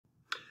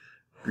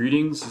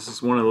Greetings, this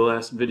is one of the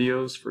last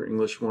videos for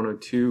English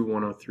 102,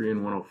 103,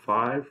 and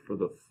 105 for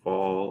the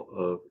fall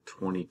of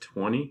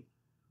 2020.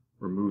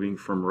 We're moving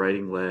from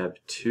Writing Lab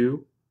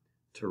 2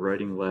 to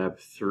Writing Lab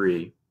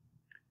 3.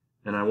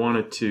 And I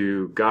wanted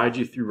to guide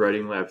you through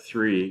Writing Lab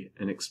 3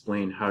 and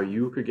explain how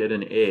you could get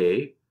an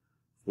A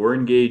for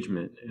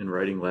engagement in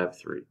Writing Lab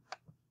 3.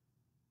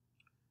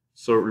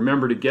 So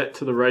remember, to get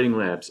to the Writing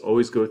Labs,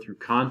 always go through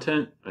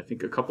content. I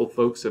think a couple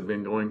folks have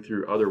been going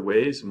through other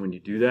ways, and when you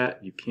do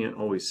that, you can't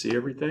always see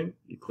everything.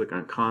 You click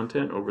on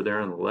content over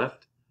there on the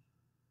left,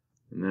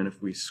 and then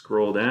if we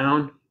scroll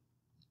down,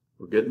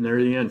 we're getting there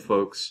at the end,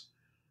 folks.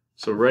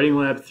 So Writing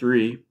Lab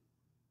 3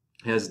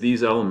 has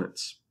these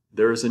elements.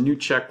 There is a new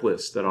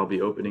checklist that I'll be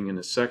opening in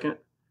a second.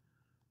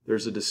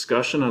 There's a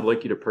discussion I'd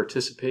like you to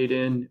participate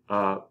in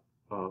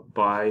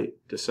by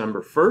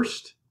December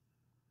 1st.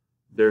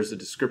 There's a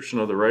description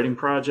of the writing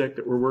project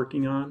that we're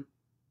working on.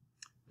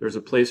 There's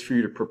a place for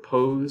you to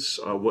propose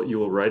what you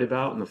will write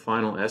about in the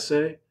final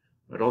essay.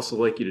 I'd also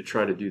like you to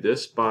try to do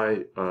this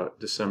by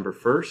December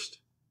 1st.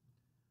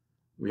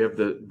 We have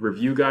the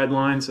review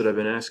guidelines that I've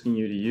been asking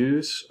you to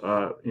use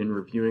in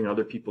reviewing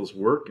other people's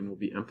work, and we'll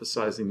be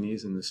emphasizing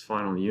these in this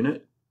final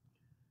unit.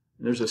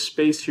 And there's a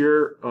space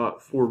here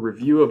for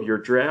review of your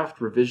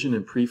draft, revision,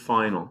 and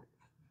pre-final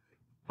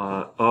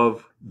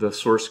of the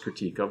source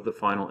critique of the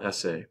final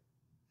essay.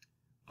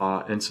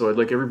 And so I'd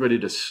like everybody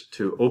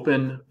to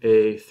open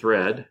a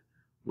thread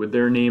with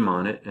their name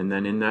on it, and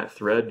then in that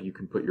thread you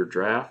can put your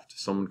draft,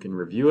 someone can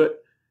review it,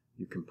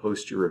 you can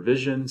post your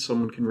revision,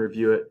 someone can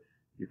review it,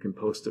 you can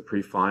post a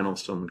pre-final,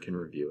 someone can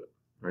review it.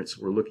 Right?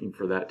 So we're looking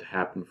for that to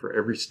happen for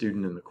every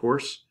student in the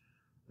course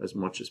as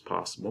much as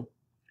possible.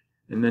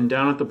 And then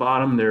down at the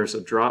bottom there's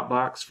a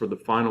Dropbox for the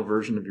final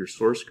version of your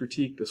source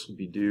critique. This will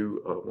be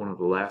due one of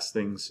the last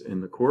things in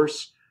the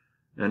course,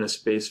 and a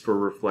space for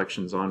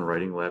reflections on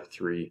Writing Lab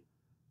 3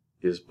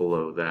 is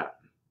below that.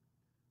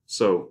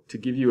 So to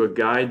give you a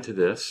guide to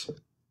this,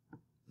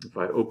 if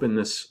I open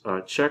this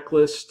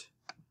checklist,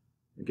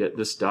 I get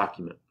this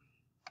document.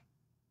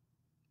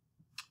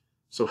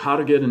 So how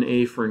to get an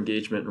A for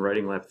engagement in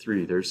Writing Lab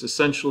 3. There's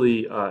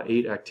essentially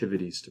 8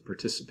 activities to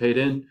participate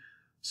in.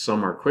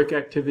 Some are quick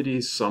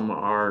activities, some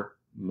are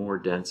more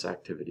dense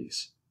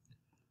activities.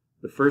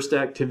 The first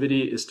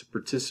activity is to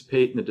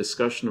participate in the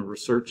discussion of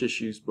research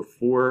issues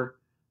before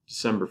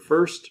December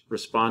 1st,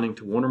 responding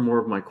to one or more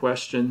of my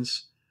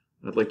questions.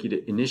 I'd like you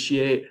to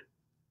initiate,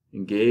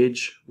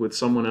 engage with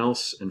someone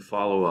else, and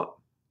follow up.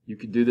 You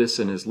could do this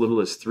in as little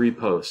as 3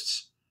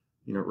 posts.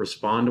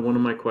 Respond to one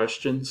of my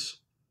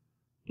questions,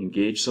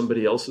 engage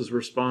somebody else's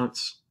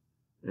response,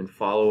 and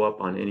follow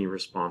up on any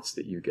response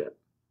that you get.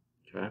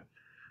 Okay.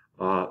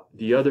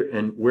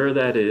 And where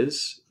that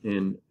is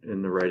in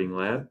the Writing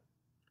Lab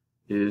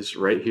is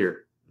right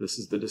here. This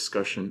is the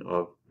discussion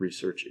of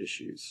research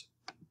issues.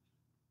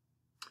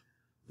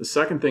 The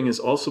second thing is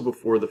also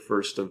before the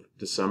 1st of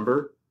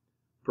December.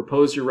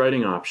 Propose your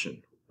writing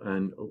option.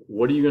 And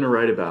what are you going to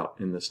write about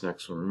in this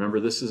next one? Remember,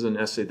 this is an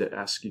essay that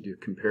asks you to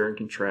compare and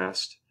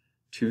contrast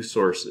 2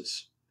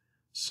 sources.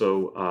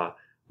 So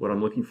what I'm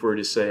looking for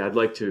you to say, I'd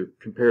like to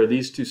compare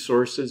these 2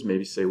 sources,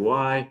 maybe say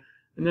why,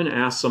 and then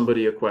ask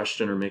somebody a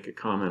question or make a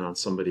comment on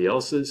somebody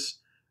else's,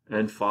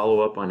 and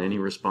follow up on any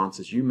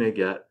responses you may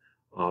get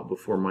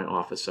before my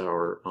office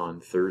hour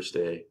on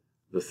Thursday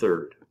the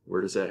 3rd.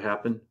 Where does that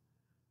happen?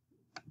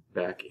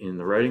 Back in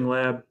the Writing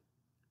Lab.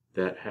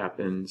 That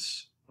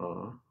happens,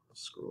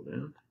 scroll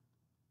down,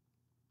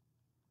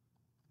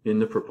 in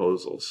the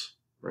proposals,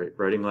 right?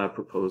 Writing Lab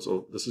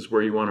proposal. This is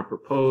where you want to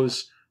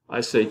propose.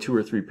 I say 2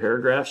 or 3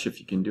 paragraphs.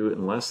 If you can do it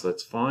in less,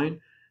 that's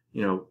fine.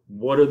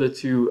 What are the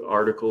 2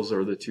 articles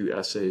or the 2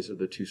 essays or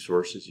the 2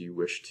 sources you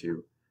wish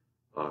to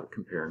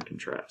compare and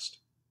contrast?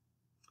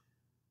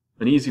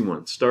 An easy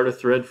one. Start a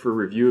thread for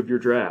review of your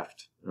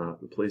draft.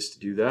 The place to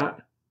do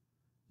that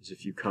is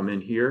if you come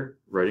in here,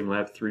 Writing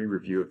Lab 3,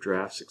 review of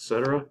drafts,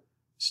 etc.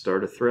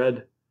 Start a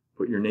thread,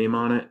 put your name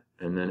on it,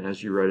 and then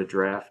as you write a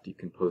draft, you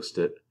can post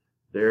it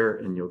there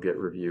and you'll get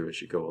review as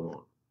you go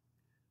along.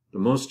 The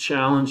most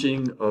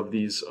challenging of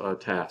these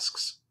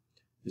tasks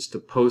is to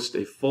post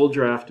a full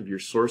draft of your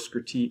source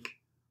critique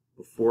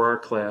before our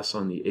class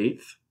on the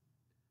 8th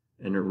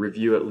and to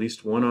review at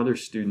least one other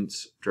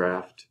student's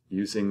draft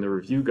using the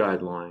review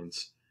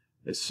guidelines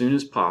as soon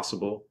as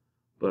possible,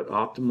 but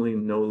optimally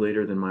no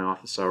later than my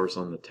office hours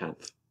on the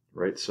 10th,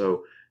 right?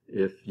 So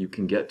if you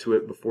can get to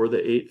it before the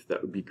 8th,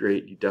 that would be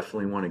great. You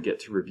definitely want to get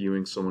to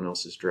reviewing someone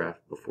else's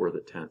draft before the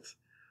 10th.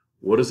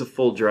 What is a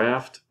full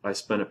draft? I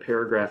spent a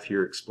paragraph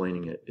here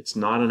explaining it. It's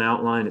not an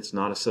outline. It's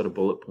not a set of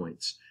bullet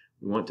points.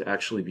 We want to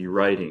actually be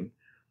writing.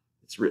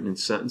 It's written in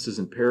sentences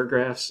and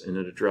paragraphs, and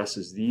it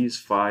addresses these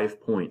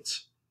 5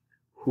 points.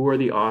 Who are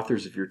the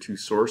authors of your 2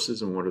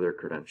 sources, and what are their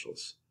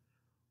credentials?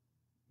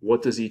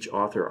 What does each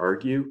author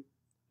argue,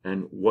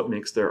 and what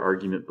makes their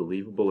argument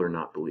believable or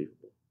not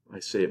believable? I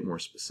say it more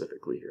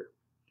specifically here.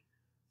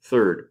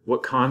 Third,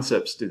 what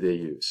concepts do they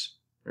use?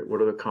 Right? What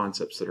are the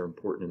concepts that are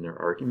important in their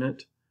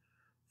argument?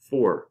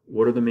 4,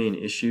 what are the main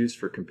issues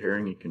for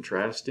comparing and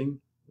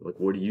contrasting? Like,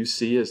 what do you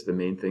see as the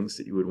main things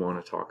that you would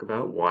want to talk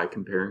about? Why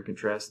compare and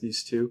contrast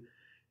these two?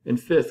 And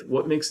fifth,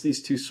 what makes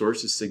these two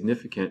sources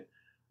significant?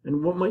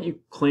 And what might you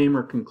claim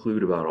or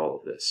conclude about all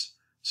of this?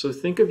 So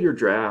think of your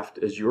draft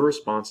as your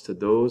response to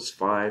those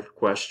 5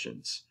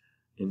 questions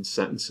in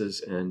sentences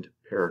and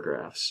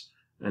paragraphs.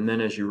 And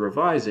then as you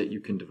revise it, you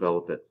can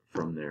develop it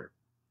from there.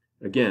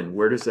 Again,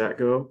 where does that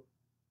go?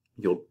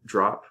 You'll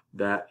drop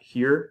that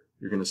here.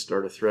 You're going to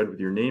start a thread with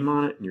your name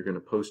on it, and you're going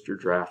to post your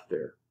draft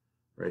there.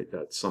 Right?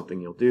 That's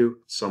something you'll do.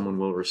 Someone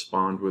will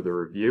respond with a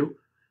review,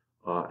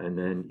 and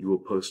then you will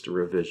post a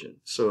revision.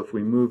 So if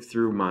we move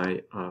through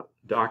my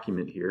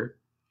document here,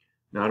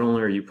 not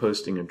only are you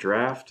posting a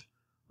draft,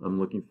 I'm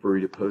looking for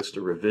you to post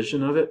a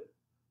revision of it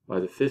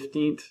by the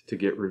 15th to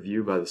get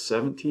review by the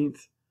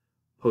 17th,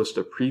 post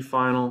a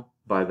pre-final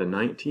by the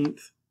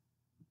 19th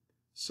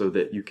so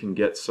that you can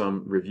get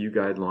some review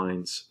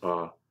guidelines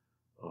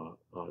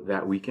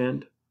that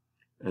weekend.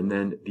 And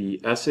then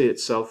the essay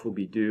itself will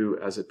be due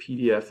as a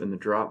PDF in the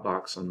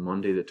Dropbox on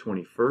Monday the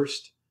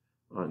 21st,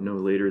 no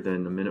later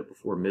than a minute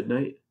before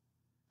midnight.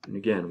 And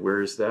again,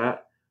 where is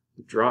that?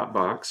 The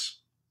Dropbox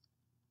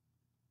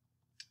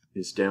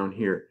is down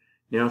here.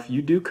 Now, if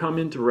you do come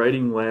into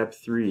Writing Lab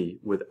 3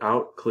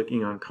 without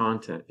clicking on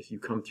content, if you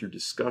come through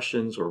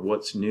discussions or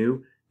what's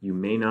new, you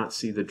may not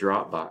see the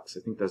Dropbox. I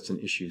think that's an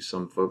issue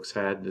some folks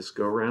had this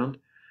go around.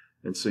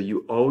 And so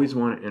you always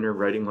want to enter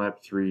Writing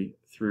Lab 3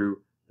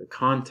 through the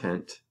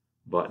content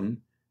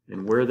button,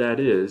 and where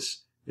that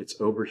is, it's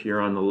over here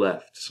on the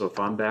left. So if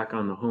I'm back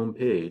on the home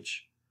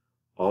page,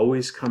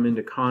 always come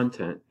into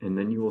content, and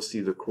then you will see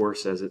the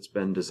course as it's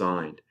been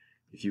designed.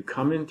 If you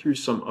come in through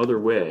some other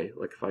way,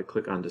 like if I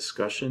click on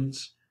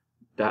discussions,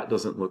 that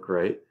doesn't look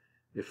right.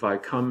 If I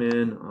come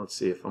in, let's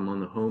see, if I'm on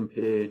the home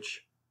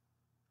page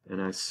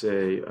and I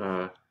say,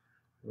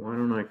 why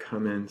don't I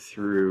come in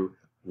through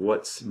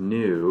what's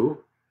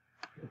new?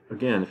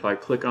 Again, if I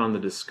click on the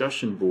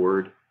discussion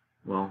board,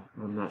 well,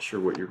 I'm not sure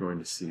what you're going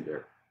to see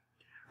there.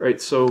 All right,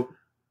 so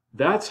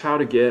that's how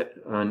to get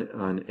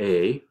an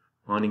A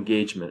on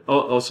engagement.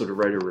 Also to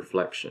write a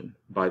reflection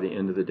by the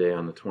end of the day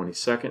on the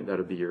 22nd.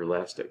 That'll be your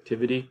last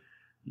activity.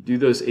 You do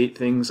those 8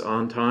 things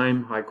on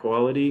time, high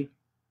quality,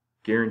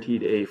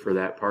 guaranteed A for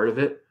that part of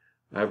it.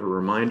 I have a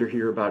reminder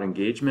here about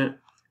engagement.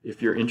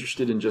 If you're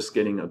interested in just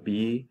getting a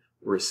B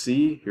or a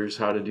C, here's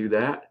how to do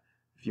that.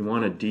 If you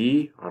want a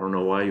D, I don't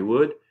know why you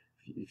would.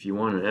 If you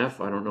want an F,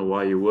 I don't know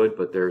why you would,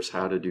 but there's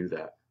how to do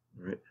that.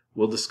 All right?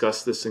 We'll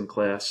discuss this in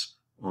class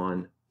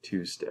on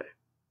Tuesday.